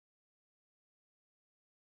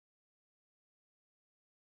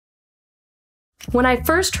When I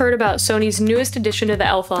first heard about Sony's newest addition to the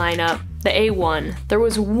Alpha lineup, the A1, there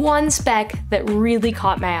was one spec that really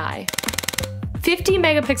caught my eye. 50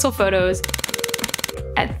 megapixel photos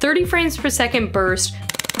at 30 frames per second burst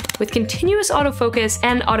with continuous autofocus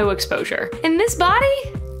and auto exposure. In this body?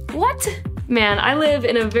 What? Man, I live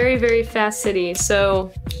in a very, very fast city,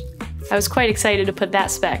 so I was quite excited to put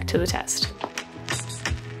that spec to the test.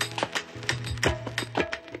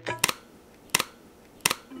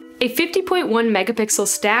 A 50.1 megapixel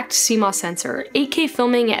stacked CMOS sensor, 8K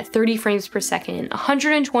filming at 30 frames per second,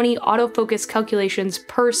 120 autofocus calculations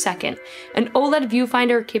per second, an OLED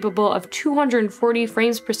viewfinder capable of 240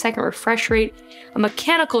 frames per second refresh rate, a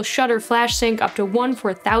mechanical shutter flash sync up to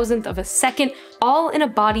 1/4000th of a second, all in a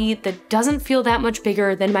body that doesn't feel that much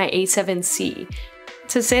bigger than my A7C.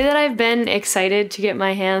 To say that I've been excited to get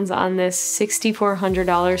my hands on this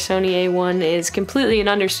 $6,400 Sony A1 is completely an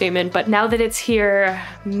understatement, but now that it's here,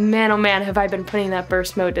 man oh man have I been putting that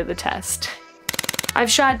burst mode to the test.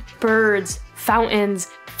 I've shot birds, fountains,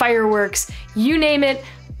 fireworks, you name it,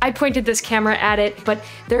 I pointed this camera at it, but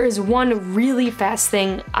there is one really fast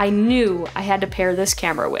thing I knew I had to pair this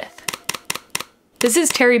camera with. This is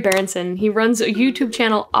Terry Barentsen. He runs a YouTube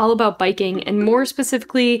channel all about biking, and more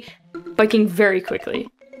specifically, biking very quickly.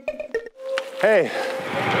 Hey.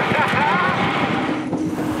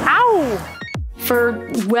 Ow!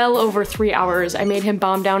 For well over 3 hours, I made him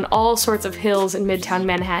bomb down all sorts of hills in Midtown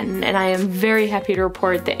Manhattan, and I am very happy to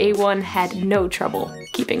report the A1 had no trouble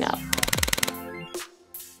keeping up.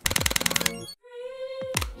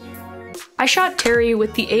 I shot Terry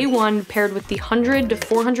with the A1 paired with the 100 to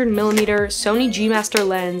 400mm Sony G Master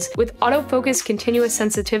lens with autofocus continuous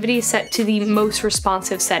sensitivity set to the most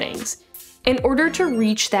responsive settings. In order to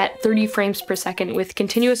reach that 30 frames per second with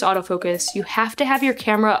continuous autofocus, you have to have your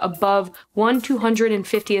camera above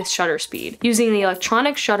 1/250th shutter speed, using the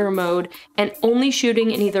electronic shutter mode and only shooting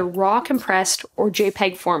in either RAW compressed or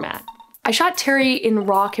JPEG format. I shot Terry in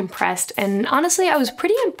RAW compressed, and honestly I was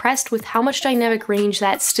pretty impressed with how much dynamic range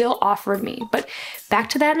that still offered me, but back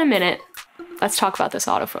to that in a minute. Let's talk about this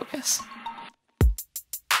autofocus.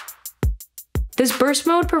 This burst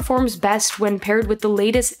mode performs best when paired with the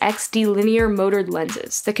latest XD linear motored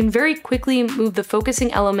lenses that can very quickly move the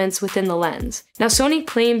focusing elements within the lens. Now Sony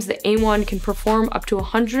claims the A1 can perform up to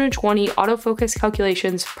 120 autofocus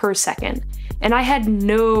calculations per second, and I had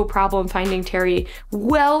no problem finding Terry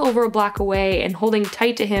well over a block away and holding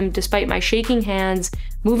tight to him despite my shaking hands,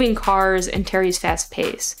 moving cars, and Terry's fast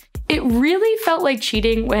pace. It really felt like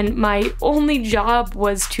cheating when my only job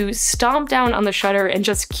was to stomp down on the shutter and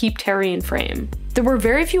just keep Terry in frame. There were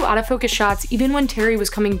very few autofocus shots even when Terry was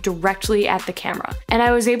coming directly at the camera, and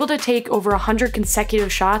I was able to take over 100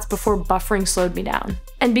 consecutive shots before buffering slowed me down.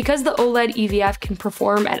 And because the OLED EVF can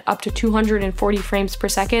perform at up to 240 frames per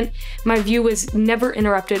second, my view was never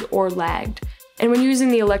interrupted or lagged. And when using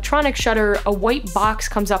the electronic shutter, a white box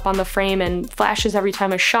comes up on the frame and flashes every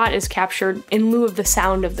time a shot is captured in lieu of the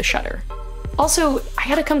sound of the shutter. Also, I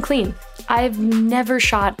gotta come clean. I've never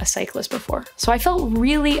shot a cyclist before, so I felt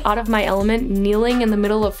really out of my element kneeling in the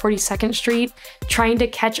middle of 42nd Street trying to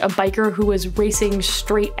catch a biker who was racing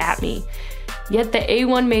straight at me. Yet the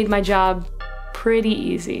A1 made my job pretty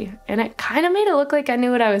easy, and it kind of made it look like I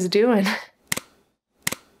knew what I was doing.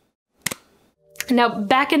 Now,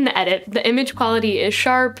 back in the edit, the image quality is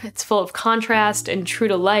sharp, it's full of contrast and true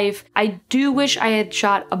to life. I do wish I had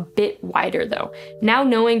shot a bit wider though, now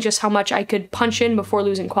knowing just how much I could punch in before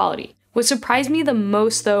losing quality. What surprised me the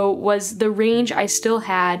most though was the range I still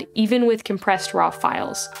had even with compressed RAW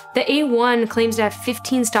files. The A1 claims to have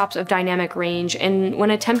 15 stops of dynamic range, and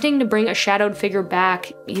when attempting to bring a shadowed figure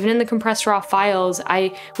back, even in the compressed RAW files,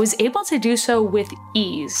 I was able to do so with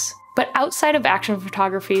ease. But outside of action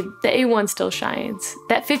photography, the A1 still shines.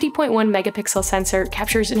 That 50.1 megapixel sensor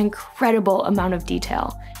captures an incredible amount of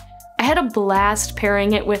detail. I had a blast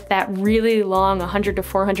pairing it with that really long 100 to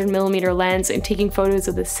 400mm lens and taking photos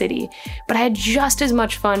of the city, but I had just as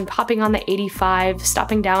much fun popping on the 85,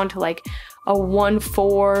 stopping down to like a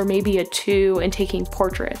 1.4, maybe a 2, and taking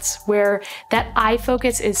portraits, where that eye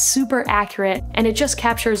focus is super accurate and it just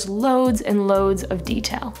captures loads and loads of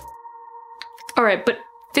detail. Alright, but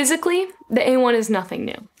physically, the A1 is nothing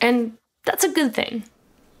new, and that's a good thing.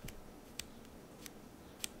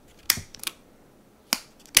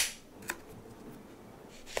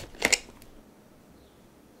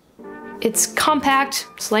 It's compact,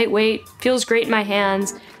 it's lightweight, feels great in my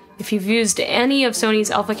hands. If you've used any of Sony's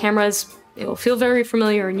Alpha cameras, it will feel very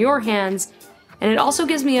familiar in your hands, and it also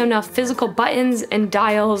gives me enough physical buttons and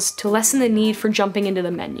dials to lessen the need for jumping into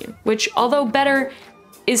the menu, which, although better,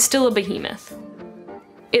 is still a behemoth.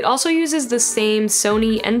 It also uses the same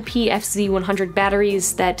Sony NP-FZ100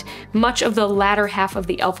 batteries that much of the latter half of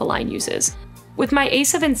the Alpha line uses. With my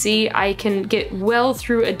A7C, I can get well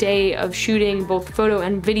through a day of shooting both photo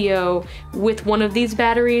and video with one of these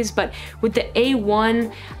batteries, but with the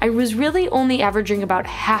A1, I was really only averaging about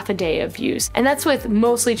half a day of use, and that's with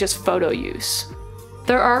mostly just photo use.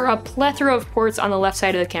 There are a plethora of ports on the left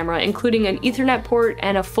side of the camera, including an Ethernet port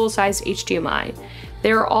and a full-size HDMI.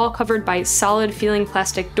 They are all covered by solid-feeling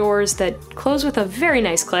plastic doors that close with a very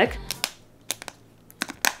nice click.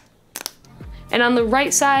 And on the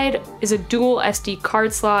right side is a dual SD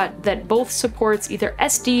card slot that both supports either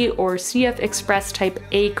SD or CF Express Type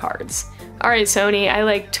A cards. Alright Sony,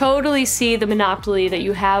 I totally see the monopoly that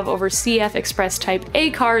you have over CF Express Type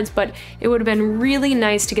A cards, but it would have been really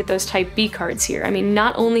nice to get those Type B cards here. I mean,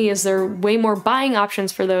 not only is there way more buying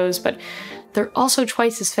options for those, but they're also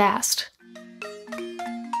twice as fast.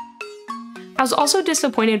 I was also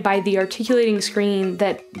disappointed by the articulating screen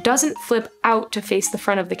that doesn't flip out to face the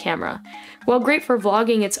front of the camera. While great for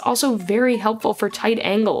vlogging, it's also very helpful for tight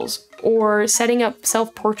angles, or setting up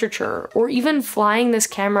self-portraiture, or even flying this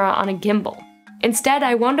camera on a gimbal. Instead,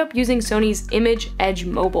 I wound up using Sony's Image Edge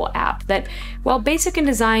mobile app that, while basic in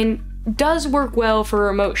design, does work well for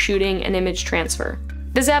remote shooting and image transfer.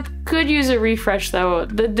 This app could use a refresh though.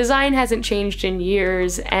 The design hasn't changed in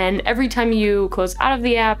years, and every time you close out of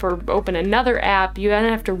the app or open another app, you then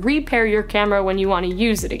have to repair your camera when you want to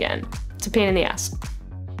use it again. It's a pain in the ass.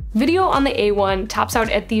 Video on the A1 tops out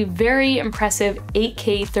at the very impressive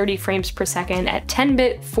 8K 30 frames per second at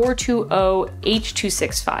 10-bit 420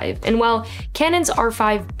 H.265. And while Canon's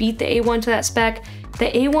R5 beat the A1 to that spec,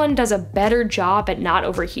 the A1 does a better job at not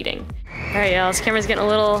overheating. Alright y'all, this camera's getting a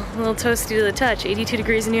little toasty to the touch. 82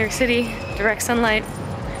 degrees in New York City, direct sunlight.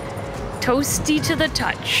 Toasty to the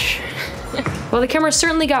touch. Well, the camera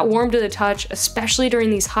certainly got warm to the touch, especially during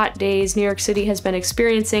these hot days New York City has been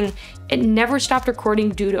experiencing. It never stopped recording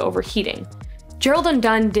due to overheating. Gerald and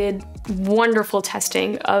Dunn did wonderful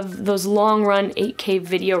testing of those long-run 8K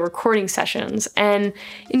video recording sessions, and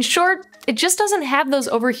in short, it just doesn't have those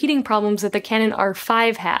overheating problems that the Canon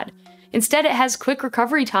R5 had. Instead, it has quick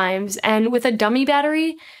recovery times, and with a dummy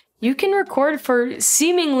battery, you can record for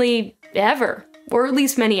seemingly ever, or at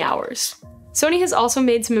least many hours. Sony has also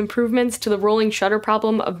made some improvements to the rolling shutter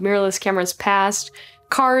problem of mirrorless cameras past.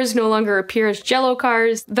 Cars no longer appear as jello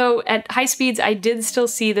cars, though at high speeds I did still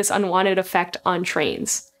see this unwanted effect on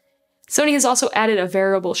trains. Sony has also added a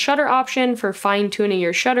variable shutter option for fine-tuning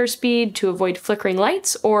your shutter speed to avoid flickering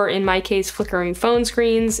lights, or in my case, flickering phone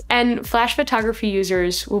screens, and flash photography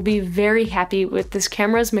users will be very happy with this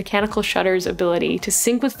camera's mechanical shutter's ability to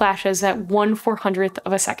sync with flashes at 1/400th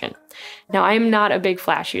of a second. Now, I am not a big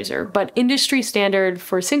flash user, but industry standard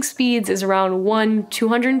for sync speeds is around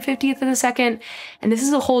 1/250th of a second, and this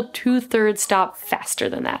is a whole 2/3 stop faster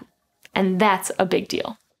than that. And that's a big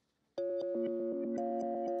deal.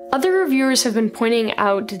 Other reviewers have been pointing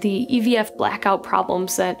out the EVF blackout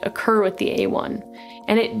problems that occur with the A1,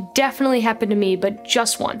 and it definitely happened to me, but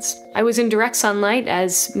just once. I was in direct sunlight,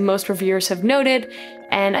 as most reviewers have noted,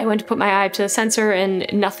 and I went to put my eye up to the sensor and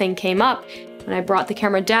nothing came up. When I brought the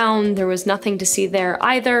camera down, there was nothing to see there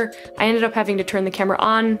either. I ended up having to turn the camera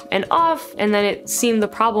on and off, and then it seemed the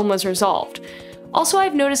problem was resolved. Also,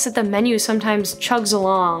 I've noticed that the menu sometimes chugs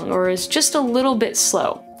along or is just a little bit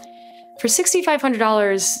slow. For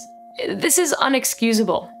 $6,500, this is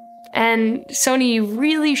unexcusable, and Sony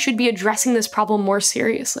really should be addressing this problem more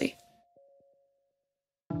seriously.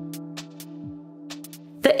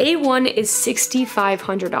 The A1 is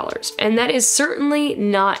 $6,500, and that is certainly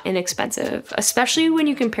not inexpensive, especially when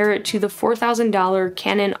you compare it to the $4,000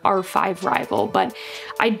 Canon R5 rival, but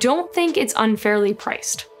I don't think it's unfairly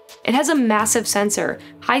priced. It has a massive sensor,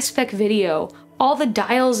 high-spec video, all the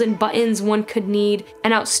dials and buttons one could need,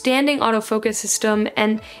 an outstanding autofocus system,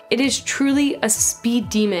 and it is truly a speed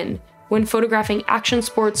demon when photographing action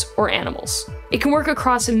sports or animals. It can work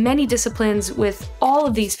across many disciplines with all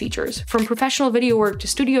of these features, from professional video work to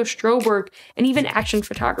studio strobe work and even action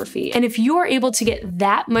photography. And if you are able to get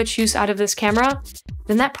that much use out of this camera,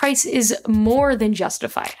 then that price is more than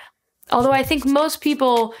justified. Although I think most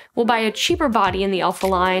people will buy a cheaper body in the Alpha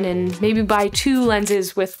line and maybe buy 2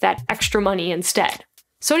 lenses with that extra money instead.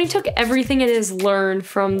 Sony took everything it has learned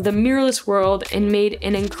from the mirrorless world and made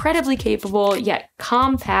an incredibly capable yet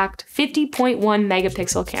compact 50.1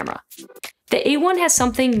 megapixel camera. The A1 has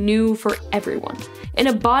something new for everyone, and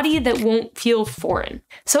a body that won't feel foreign.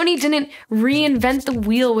 Sony didn't reinvent the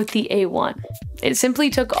wheel with the A1. It simply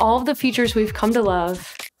took all of the features we've come to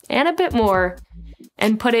love, and a bit more,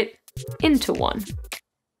 and put it into one.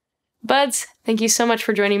 Buds, thank you so much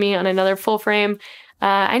for joining me on another full frame.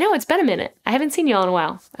 I know it's been a minute. I haven't seen you all in a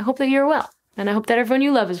while. I hope that you're well, and I hope that everyone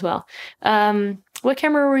you love is well. What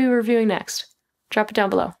camera are we reviewing next? Drop it down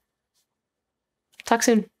below. Talk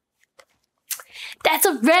soon. That's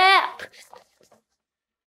a wrap!